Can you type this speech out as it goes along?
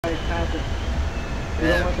passive. We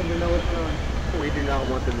don't want them to know what's going on. We do not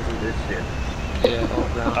want them to do this shit. Yeah, all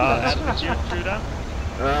ground. Altitude through that?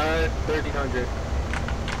 1300.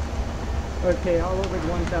 Okay, I'll over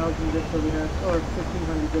 1,000 just so we have, or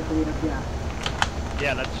 1,500 just so we have gas.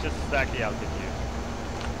 Yeah, let's just stack the altitude.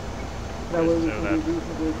 That way we So can be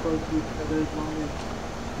reasonably close to each other as long as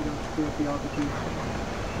you don't screw up the altitude.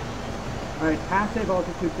 Alright, passive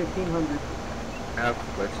altitude 1,500.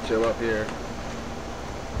 Let's chill up here.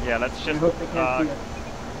 Yeah, let's I just, hope they can't see us.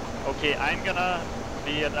 okay, I'm gonna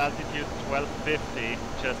be at altitude 1250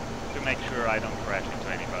 just to make sure I don't crash into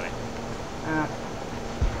anybody.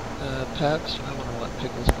 Paps, I want to let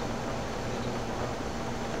Pickles go.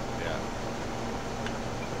 Yeah.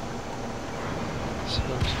 So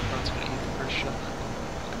someone's going to eat the first shot.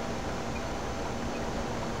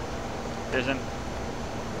 There's an,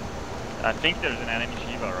 I think there's an enemy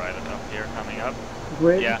Shiva right up here coming up.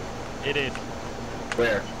 Grid? Yeah, it is.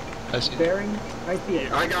 Where? I see. Bearing? I see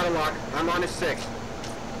it. I got a lock. I'm on his 6.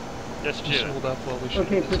 Just Just chill. hold up while we shoot.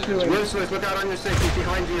 Okay, pursuing. Willis, look out on your 6. He's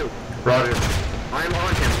behind you. Roger. I am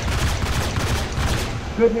on him.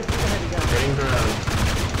 Good hit to the heavy gun. Getting ground.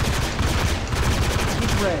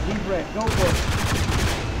 He's red. Go for it.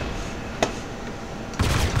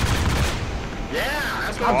 Yeah,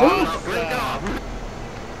 that's what Oh, I'm talking about. Break off.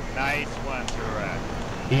 Nice one, Turak.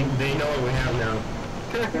 They know what we have now.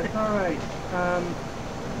 That's alright.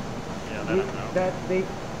 Yeah, let him know.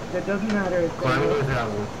 That doesn't matter. It's Climb with that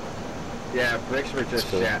one. Yeah, bricks were just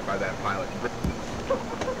Cool. shat by that pilot.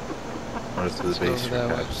 North of the base for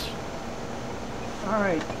Paps.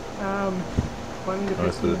 Alright. Climbing to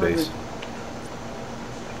North of the 1,500. base.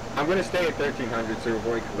 I'm gonna stay at 1300 to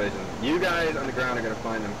avoid collision. You guys on the ground are gonna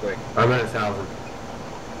find them quick. I'm at 1,000.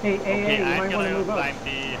 Hey, Okay, you I'm might want to gonna move up. climb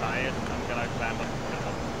the highest. I'm gonna climb up to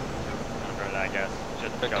 200, I guess.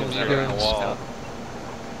 Just Can because you they're go on the and wall. scout?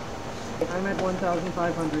 I'm at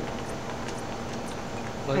 1,500.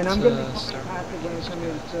 Let's, And I'm going to be start passive when I come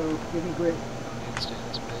in, so give me grit. stay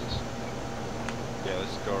in space. Yeah,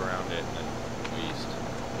 let's go around it and then east.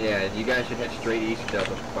 Yeah, you guys should head straight east to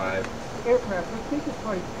Delta 5. Aircraft, let's take this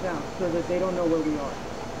part down so that they don't know where we are.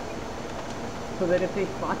 So that if they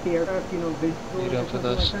spot the aircraft, you know, visually Meet or up with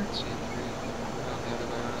something us. like that. See if we're on the other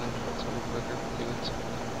way around. It's a little quicker. Do it.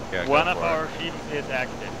 Yeah, One go of for our it. ships is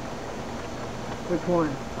active. Which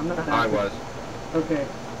one? I'm not I active. was. Okay.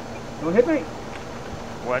 Don't hit me!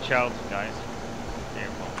 Watch out, guys.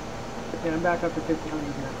 Careful. Okay, I'm back up to 1,500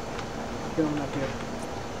 now. Chilling up here.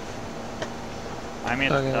 I'm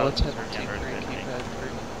in Okay, let's head to 300. Team 3, keypad 3.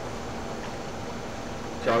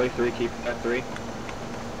 Charlie 3, keep at 3.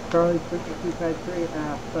 Charlie, keypad 3,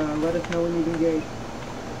 let us know when you've engaged.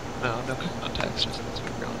 No contacts, just let's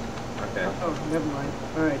move around. Okay. Oh, never mind.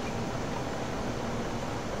 Alright.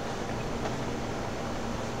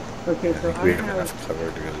 Okay, so We have enough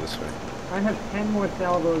cover to go this way. I have 10 more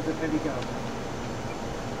salvos of heavy go.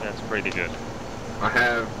 That's pretty good. I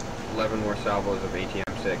have 11 more salvos of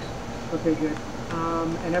ATM-6. Okay, good.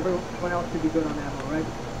 And everyone else should be good on ammo, right?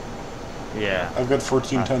 Yeah. I've got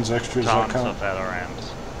 14 tons extra, does that Tons count? of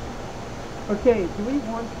LRMs. Okay, do we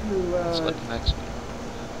want Let's to, let the next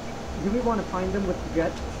find them with the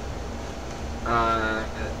jet?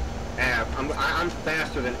 I'm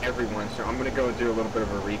faster than everyone, so I'm gonna go do a little bit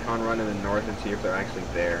of a recon run in the north and see if they're actually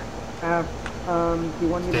there. Do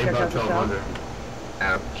you want me to Stay check out about the south?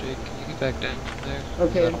 1,200. Jake, can you get back down from there?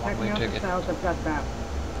 Okay, I'm Is that a checking one-way out the ticket? south, I've got that.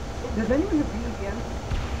 Does anyone have BEN?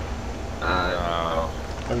 No.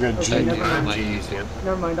 I've got Okay, G. never mind. G's, yeah.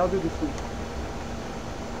 Never mind, I'll do the sweep.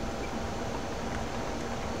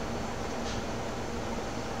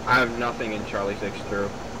 I have nothing in Charlie 6 through.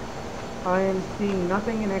 I am seeing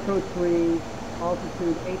nothing in Echo 3,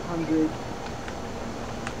 altitude 800.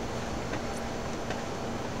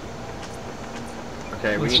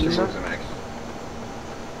 Okay, we Let's need to just- move some X.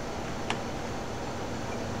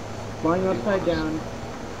 Flying upside down.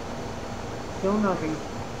 Still nothing.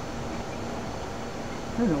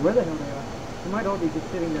 I don't know where the hell they are. They might all be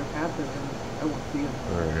just sitting there passive and I won't see them.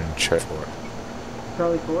 We're in Charlie 4.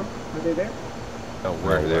 Charlie 4? Are they there? No,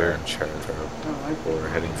 we're there in Charlie 4. Oh, I see. We're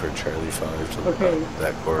heading for Charlie 5 to Okay.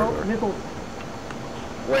 that Oh, corridor. missiles.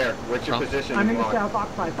 Where? What's your Trump? position? I'm in the Lock? south, Fox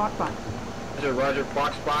 5, Fox 5. Roger, Roger,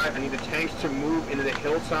 Fox 5. I need the tanks to move into the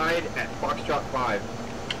hillside at Foxtrot 5.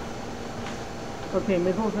 Okay,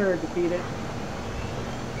 missiles are defeated.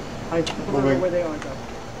 I still don't know Moving. where they are though.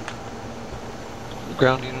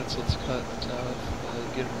 Ground units, let's cut south.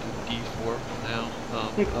 Get them to D4 now.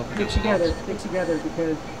 Stick up against together, us. stick together,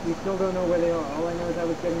 because we still don't know where they are. All I know is I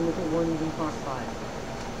was getting missile warnings in Fox 5.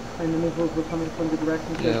 And the missiles were coming from the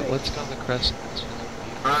direction Yeah, survey. let's go on the crest. Let's fill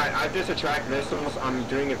up Alright, I've just attracted missiles. I'm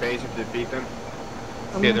doing evasive to defeat them.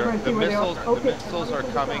 I'm Yeah, gonna try and see where they are. the missiles are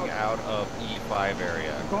coming out of E5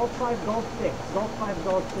 area. Golf 5, Golf 6. Golf 5,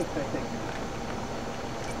 Golf 6, I think.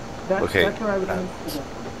 Okay, That's where I would aim to go.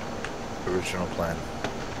 original plan.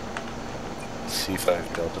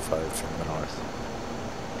 C5, Delta 5 from the north.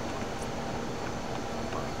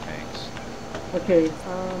 Tanks. Okay,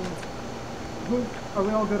 are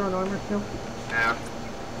we all good on armor still? Half.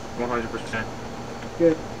 100%.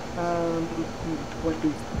 Good. What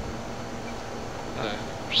do?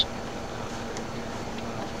 Just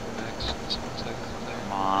max 7 seconds there.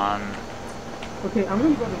 Come on. Okay, I'm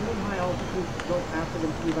gonna go to really high altitude to go faster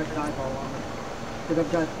than see if I can eyeball on them. Because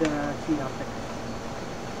I've got speed optics.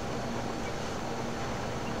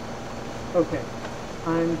 Okay.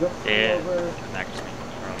 I'm going over. Connect me.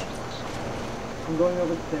 I'm going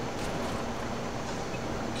over 6.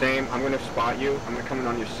 Same, I'm gonna spot you. I'm gonna come in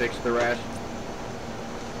on your 6th, the rest.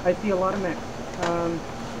 I see a lot of mechs.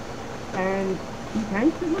 And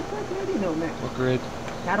tanks, it looks like, maybe? No, mechs. What grid?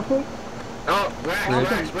 Catapult? Oh, Rax,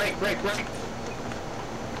 Right. break.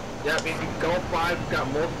 Yeah, in Gulf 5, we've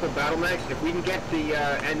got multiple battle mechs. If we can get the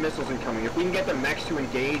end missiles incoming, if we can get the mechs to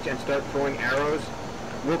engage and start throwing arrows,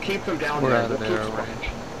 we'll keep them down We're there. out of We'll arrow keep range.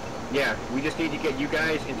 Yeah, we just need to get you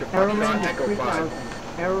guys into Arrow Foxtrot range is Echo 3,000.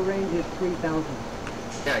 5. Arrow range is 3,000.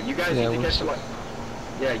 Yeah, you guys Yeah, need to we're get to so- like...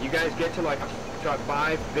 Yeah, you guys get to like Foxtrot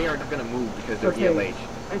 5, they aren't gonna move because they're Okay. ELH.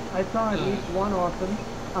 I saw at least one awesome.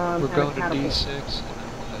 We're and going a to catapult. D6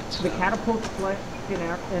 and that's The catapult's like an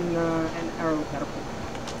arrow catapult.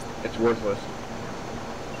 It's worthless.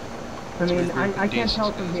 I mean, we're going I to can't D6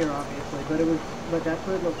 tell from here, obviously, but that's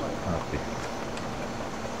what it looked like.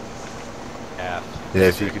 Half. Yeah,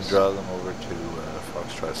 if you can draw them over to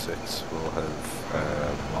Foxtrot 6, we'll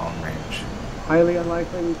have long range. Highly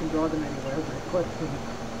unlikely we can draw them anywhere, but question.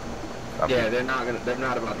 Yeah, they're not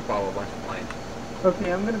about to follow a bunch of planes.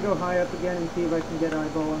 Okay, I'm gonna go high up again and see if I can get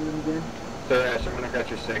eyeball on them again. So yeah, so I'm gonna got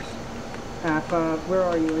your 6. Where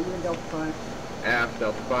are you? Are you in Delta 5? F,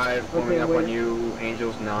 Delta 5, forming Okay, up wait. on you,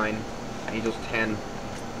 Angels 9, Angels 10.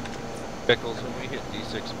 Pickles, when we hit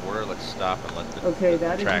D6 border, let's stop and let the, Okay, the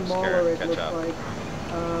that is tracks Mauler, it catch looks up. like.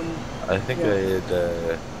 I think yeah. I had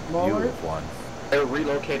view Mauler? of one. They're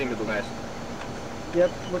relocating to the west.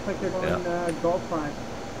 Yep, looks like they're going Golf 5.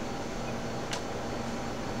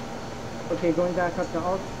 Okay, going back up to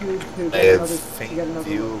altitude to I get have another, faint look.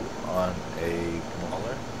 view on a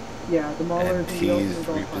Mauler, Yeah, the Mauler and is in the open he's in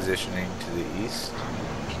Golf 5. repositioning to the east.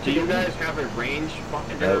 Do you guys have a range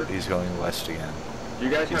finder? No, he's going west again. Do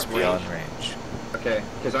you guys He's have beyond range? range. Okay,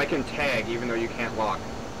 because I can tag even though you can't lock.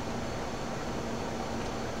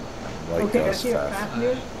 Like Okay, I us see a fast. fast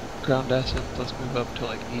here. ground assets, let's move up to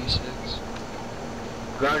like E6.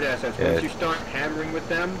 Ground assets, Yeah. once you start hammering with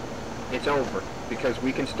them, it's over. Because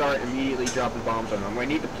we can start immediately dropping bombs on them. We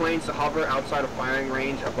need the planes to hover outside of firing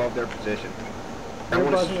range above their position. I They're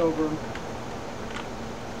wanna buzzing over them.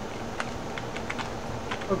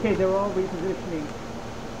 Okay, they're all repositioning.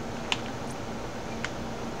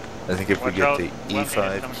 I think if we Watch get out, the one thing is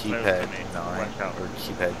E5 coming close to keypad me. 9 Watch out. or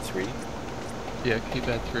keypad 3, Yeah,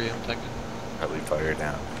 keypad 3 I'm thinking. probably fire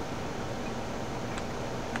down.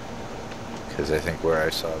 Because I think where I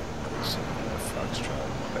saw them was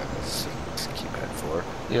Foxtrot, that was keypad 4.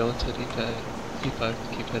 Yeah, let's hit E5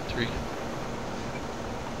 keypad 3.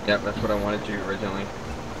 Yep, that's what I wanted to do originally.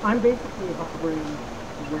 I'm basically hovering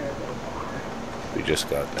where they are. We just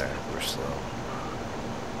got there, we're slow.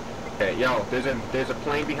 Okay, yo, there's a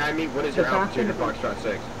plane behind me. What is your The altitude at faster Foxtrot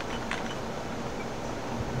 6?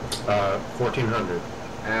 1400.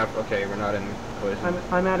 Okay, we're not in collision.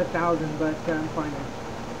 I'm at 1,000, but I'm fine.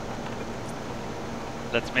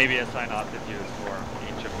 Let's maybe assign altitude for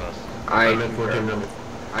each of us. I'm at 1400.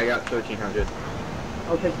 I got 1300.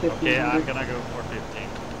 I'll take 15. Okay, I'm gonna go for 15.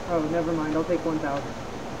 Oh, never mind. I'll take 1,000.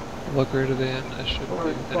 What grid are they in? I should be Or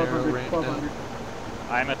within arrow 1,200. range now. 1,200.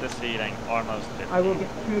 I'm at the ceiling, almost 15. I will get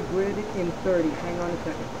to a grid in 30. Hang on a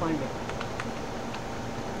second. Climbing.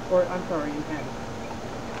 Or, I'm sorry, in 10.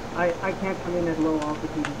 I can't come in at low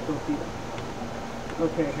altitude and still see them.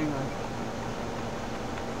 Okay, hang on.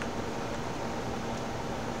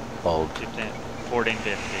 Hold. 15,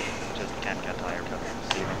 1450. Just can't get higher to the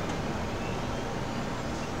ceiling.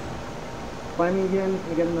 Climbing again.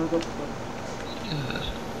 I get another look.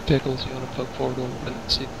 Pickles, you want to poke forward a little bit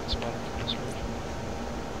and see if you can spot them from this range.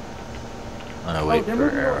 I'm gonna wait they're for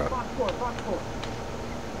moving over. arrow. Fox 4, Fox 4.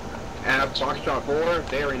 At Foxtrot 4,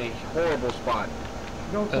 they are in a horrible spot.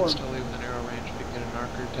 Go for That's them. totally within arrow range if you can get an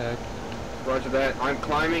archer tag. Roger that. I'm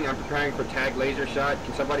climbing. I'm preparing for tag laser shot.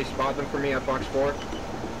 Can somebody spot them for me at Fox 4?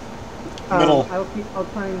 Middle. I'll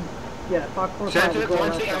try and Yeah, Fox 4-5. Send will it, go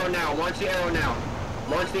launch left the arrow side. now, launch the arrow now.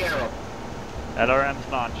 Launch the arrow.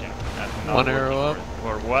 LRM's launching. That's not One working arrow up.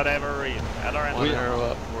 For whatever reason. LRM's One not arrow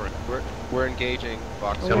up. working. We're engaging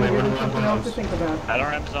Fox. I'm Tell me gonna when give you you want something else to bombs. think about.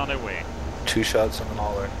 LRM's on their way. 2 shots on the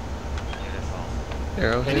mauler. Beautiful.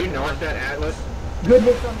 Arrow Can you hit. north that Atlas? Good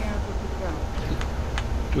hits on the Atlas to the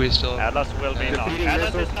ground. Do we still have Atlas will be knocked. Defeating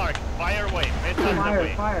Atlas missiles. is knocked. Fire away. Missiles Fire,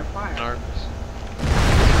 away. fire, fire. narcs?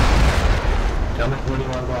 Tell me when you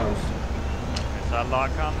want bombs. Missile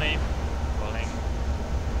lock on me. Pulling.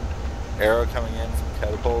 Arrow coming in from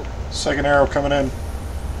catapult. Second arrow coming in.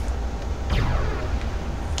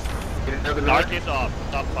 Get another Narc north. is off.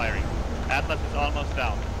 Stop firing. Atlas is almost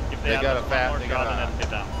down. If They got a Atlas fat. one They more shot got and it'll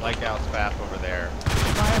be down. a like out FAF over there.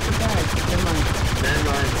 Fire for tag. Never mind. Never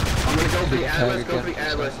mind. I'm gonna go for the Tag Atlas, go for the again.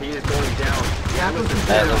 Atlas. He is going down. The Atlas is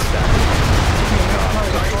Atlas down. down. Okay, next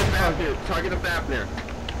target, Target the Fafnir. Target the Fafnir.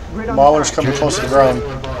 Grid on Mauler's the coming back. close to the ground.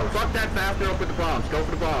 Fuck that Fafnir up with the bombs. Go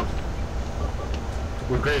for the bombs.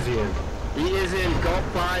 We're crazy in. He is in Gulf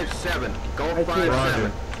 5-7. Gulf I see.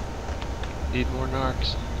 5-7. Need more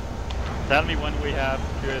narcs. Tell me when we have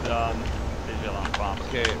good visual on bombs.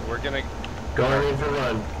 Okay, we're gonna. Going in for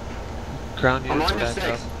run. Ground I'm units on your back six.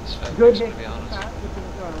 up. This fact Good to hit. be honest.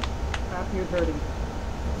 Fafnir's hurting.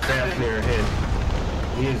 Fafnir hit.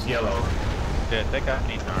 He is yellow. Shit, they got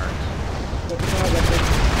me narcs. Get the tag up there.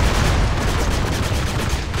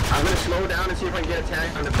 I'm gonna slow down and see if I can get a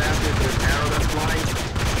tag on the Fafnir for this arrow that's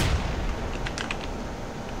flying.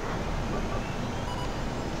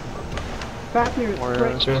 Fafnir's More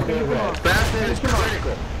great. arrows. Finish him off. Fafnir is Finish him off.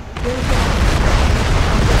 critical. Finish him off.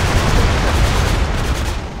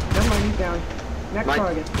 Never mind, he's down. Next Mike.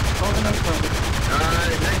 target. Call the next target.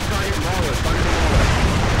 Next target, Mauler. Target the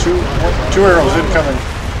Mauler. Two arrows incoming.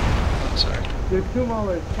 Oh, sorry. There's 2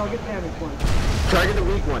 Maulers. Target damage one. Target the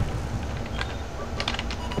weak one.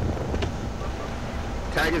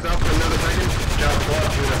 Tag is up for another second. Job,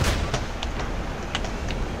 block, shooter.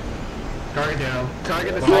 Target down.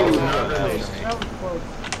 Target the Ball's second not Mauler. released. That was close.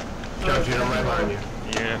 Job, shooter, right behind you.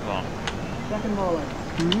 Beautiful. Second Mauler.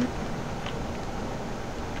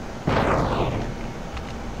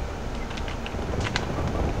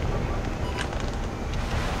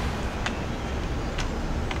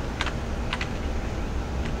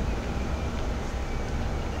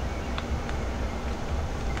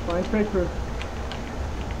 Flying straight through.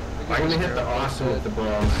 I'm gonna hit the awesome with the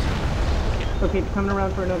bombs. Okay, it's coming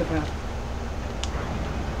around for another pass.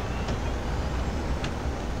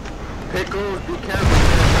 Pickles, be careful.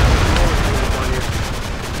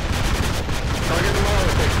 Target the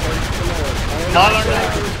Mauler, Pickles. Target the Mauler. Mauler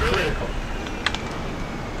That is was critical.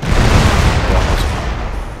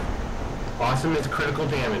 Awesome is critical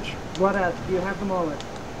damage. What else? Do you have the Mauler?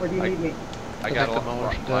 Or do you need me? I I got think a the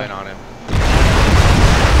Mauler's line dead. on him.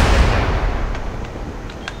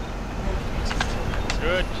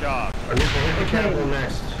 Good job. I'm gonna hit the catapult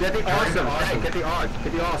next. Get the Target awesome. awesome. Hey, get the odds.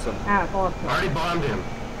 Get the awesome. Awesome. Already bombed him.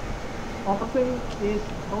 Awesome is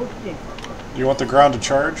hosting. Do you want the ground to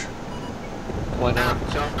charge? Why not?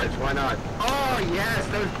 Charge, why not? Oh, yes,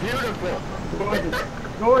 that was beautiful. Gorgeous.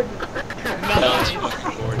 Gorgeous. Nice.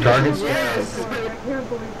 Target's Yes. down. I can't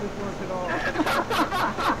believe this worked at all.